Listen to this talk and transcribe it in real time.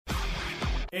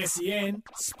SEN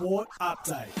Sport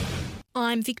Update.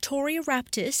 I'm Victoria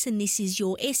Raptis and this is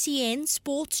your SEN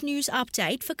Sports News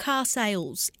Update for car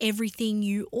sales. Everything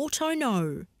you ought to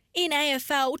know. In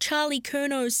AFL, Charlie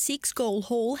Curnow's 6-goal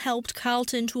haul helped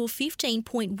Carlton to a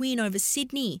 15-point win over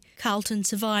Sydney. Carlton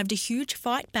survived a huge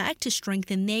fight back to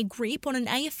strengthen their grip on an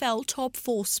AFL top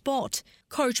 4 spot.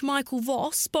 Coach Michael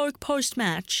Voss spoke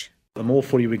post-match. The more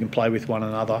footy we can play with one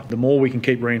another, the more we can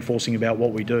keep reinforcing about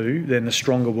what we do, then the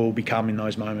stronger we'll become in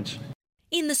those moments.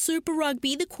 In the Super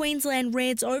Rugby, the Queensland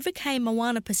Reds overcame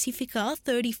Moana Pacifica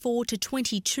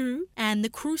 34-22 and the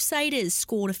Crusaders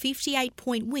scored a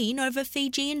 58-point win over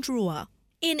Fiji and Drua.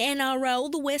 In NRL,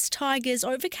 the West Tigers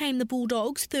overcame the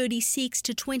Bulldogs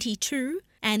 36-22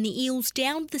 and the Eels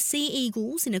downed the Sea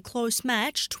Eagles in a close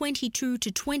match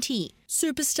 22-20.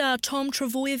 Superstar Tom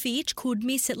Trbojevic could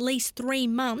miss at least 3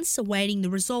 months awaiting the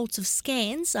results of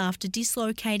scans after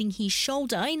dislocating his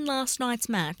shoulder in last night's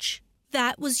match.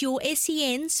 That was your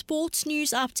SEN Sports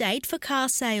News Update for car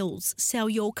sales. Sell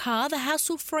your car the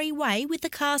hassle-free way with the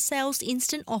Car Sales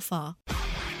Instant Offer.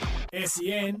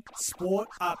 SEN Sport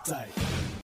Update.